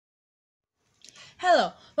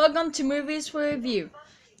Hello, welcome to Movies for Review.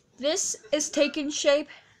 This is Taking Shape,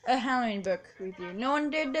 a Halloween book review. No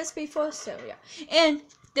one did this before, so yeah. And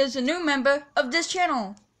there's a new member of this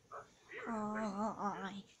channel.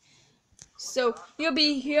 Hi. So you'll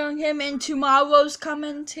be hearing him in tomorrow's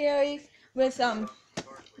commentary with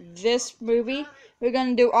this movie. We're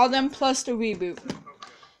gonna do all them plus the reboot.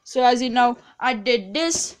 So as you know, I did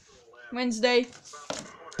this Wednesday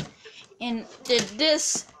and did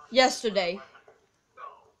this yesterday.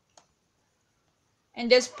 And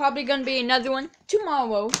there's probably gonna be another one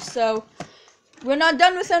tomorrow, so we're not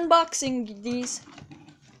done with unboxing these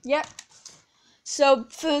yet. So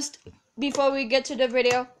first, before we get to the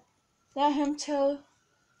video, let him tell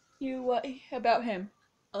you what about him.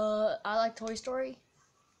 I like Toy Story.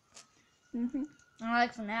 I I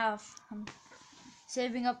like FNAF. I'm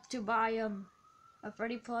saving up to buy a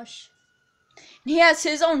Freddy plush. He has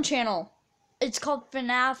his own channel, It's called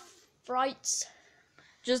FNAF Frights,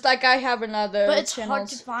 just like I have another. but it's channels. hard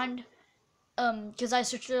to find. Because I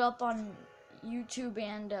searched it up on YouTube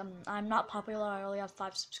and I'm not popular. I only have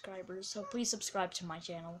 5 subscribers, so please subscribe to my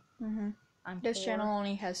channel. I'm This poor. channel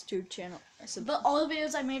only has 2 channels. But all the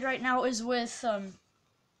videos I made right now is with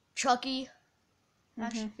Chucky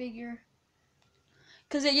action figure.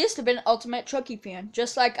 Cause it used to be an Ultimate Chucky fan,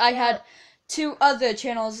 just like I had 2 other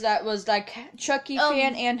channels that was like Chucky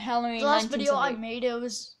fan and Halloween. The last video I made,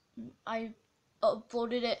 I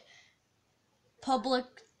uploaded it public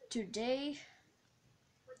today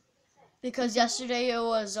because yesterday it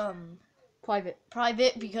was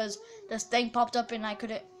private because this thing popped up and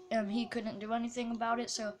he couldn't do anything about it,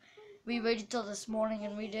 so we waited till this morning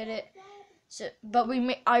and we did it. So, but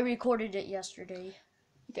I recorded it yesterday.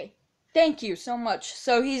 Okay. Thank you so much.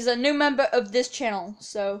 So he's a new member of this channel.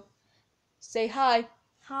 So say hi.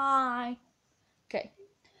 Hi. Okay.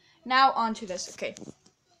 Now on to this. Okay.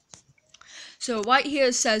 So right here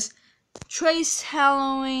it says trace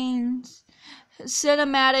Halloween's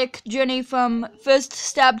cinematic journey from first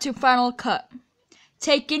stab to final cut.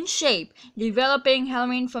 Taking shape, developing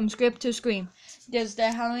Halloween from script to screen. There's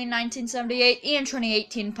the Halloween 1978 and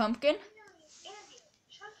 2018 pumpkin.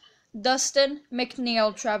 Dustin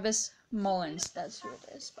McNeil, Travis Mullins. That's who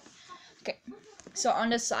it is. Okay, so on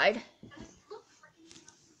the side,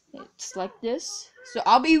 it's like this. So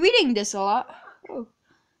I'll be reading this a lot. Oh,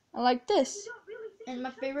 I like this. And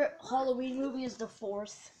my favorite Halloween movie is the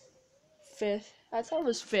 4th. 5th. I thought it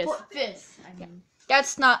was 5th. 5th. I mean,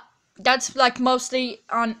 That's like mostly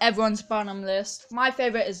on everyone's bottom list. My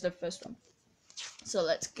favorite is the first one. So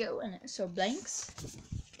let's go in it. So blanks.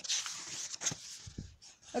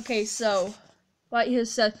 Okay, so right here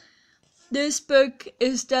says, this book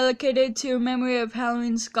is dedicated to memory of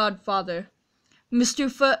Halloween's godfather,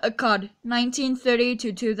 Mustafa Akkad, 1930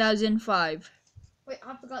 to 2005. wait,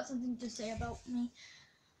 I forgot something to say about me.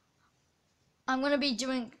 I'm gonna be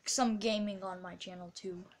doing some gaming on my channel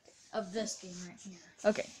too, of this game right here.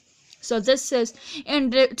 Okay, so this says,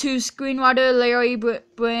 and to screenwriter Larry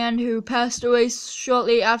Brand, who passed away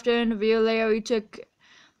shortly after an interview, Larry took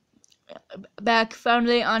back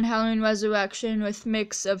fondly on Halloween Resurrection with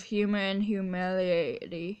mix of humor and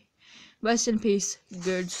humility. Rest in peace,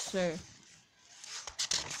 good sir.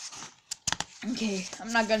 Okay,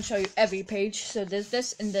 I'm not gonna show you every page. So there's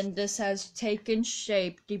this, and then this has taken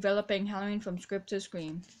shape, developing Halloween from script to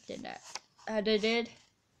screen. Did that edited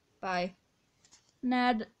by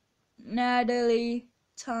Natalie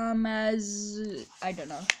Thomas. I don't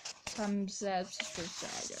know. I don't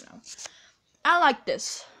know. I like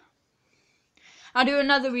this. I'll do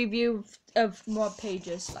another review of more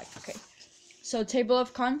pages. Okay. So table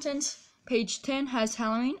of contents. Page 10 has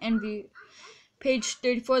Halloween and page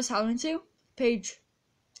 34 is Halloween 2. Page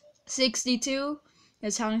 62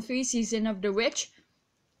 is Halloween 3, Season of the Witch.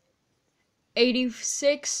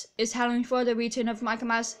 86 is Halloween 4, The Return of Michael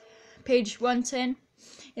Myers. Page 110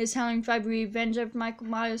 is Halloween 5, Revenge of Michael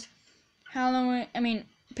Myers.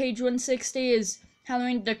 Page 160 is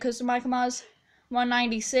Halloween, The Curse of Michael Myers.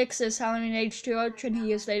 196 is Halloween H2O, 20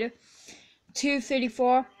 years later.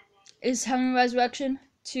 234 is Halloween Resurrection.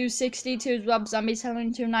 262 is Rob Zombie's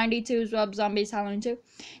Halloween 2. 92 is Rob Zombie's Halloween 2.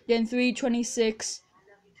 Then 326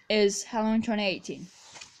 is Halloween 2018.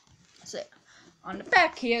 So on the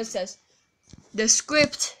back here it says, the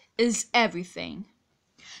script is everything.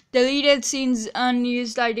 Deleted scenes,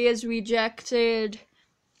 unused ideas, rejected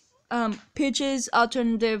pitches,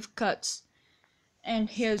 alternative cuts. And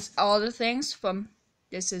here's all the things from,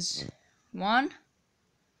 this is 1,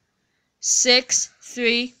 6,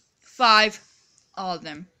 3, 5, all of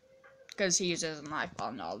them. Because he uses an iPhone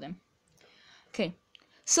on all of them. Okay.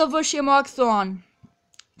 Silver Shamrock Thorn.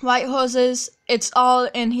 White Horses, it's all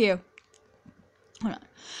in here.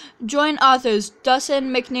 Join authors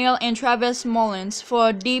Dustin McNeil and Travis Mullins for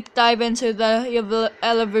a deep dive into the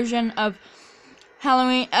evolution of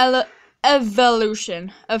Halloween's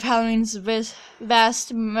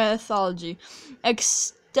vast mythology.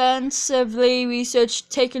 Extensively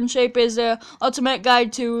researched taken shape as the ultimate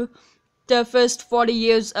guide to the first 40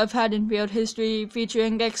 years of Haddonfield history,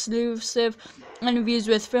 featuring exclusive interviews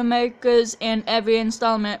with filmmakers and every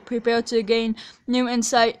installment. Prepare to gain new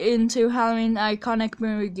insight into Halloween's iconic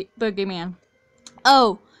boogeyman.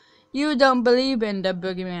 Oh, you don't believe in the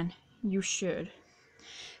boogeyman? You should.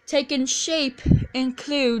 Taken shape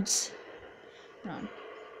includes... Hold on,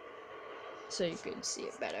 so you can see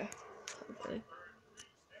it better. Hopefully.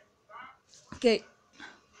 Okay.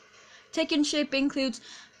 Taken shape includes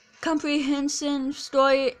comprehensive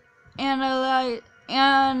story analysis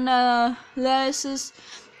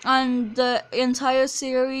on the entire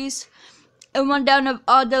series, a rundown of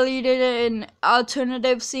all deleted and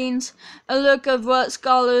alternative scenes, a look of what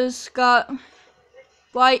scholars got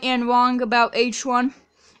right and wrong about H1,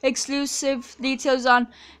 exclusive details on,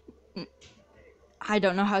 I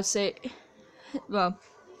don't know how to say it, well,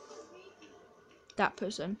 that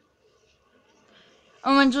person.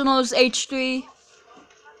 Originals H3,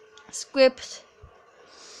 script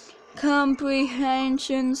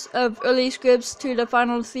comprehensions of early scripts to the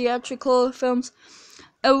final theatrical films,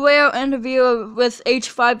 a rare interview with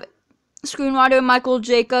H5 screenwriter Michael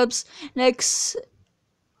Jacobs, an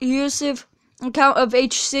exclusive account of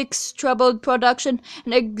H6 troubled production,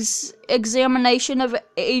 an examination of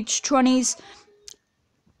H20's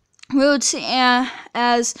roots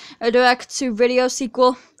as a direct-to-video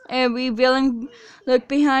sequel, a revealing look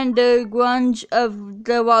behind the grunge of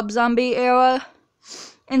the Rob Zombie era,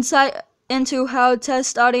 insight into how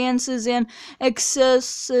test audiences and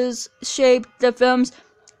excesses shaped the films,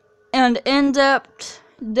 and in-depth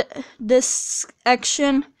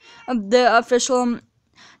dissection of the official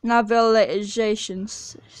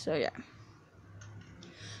novelizations. So yeah.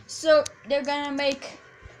 So they're gonna make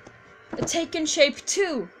a Taken Shape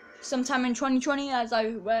 2 sometime in 2020, as I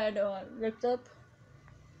read or looked up.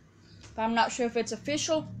 But I'm not sure if it's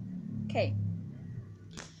official. Okay.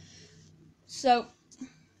 So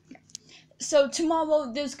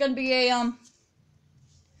tomorrow there's gonna be a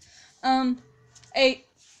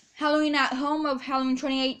Halloween at Home of Halloween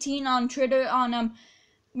 2018 on Twitter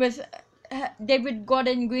with David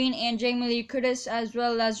Gordon Green and Jamie Lee Curtis, as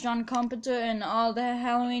well as John Carpenter and all the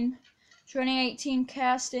Halloween 2018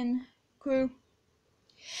 cast and crew.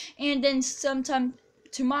 And then sometime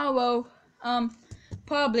tomorrow,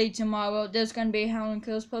 probably tomorrow, there's gonna be a Halloween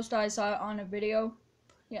Kills poster. I saw it on a video.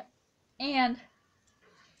 Yeah. And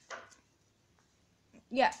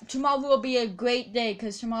yeah, tomorrow will be a great day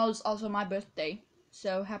because tomorrow is also my birthday.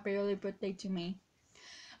 So happy early birthday to me.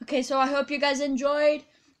 Okay, so I hope you guys enjoyed.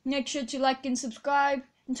 Make sure to like and subscribe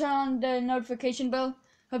and turn on the notification bell.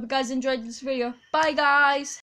 Hope you guys enjoyed this video. Bye, guys!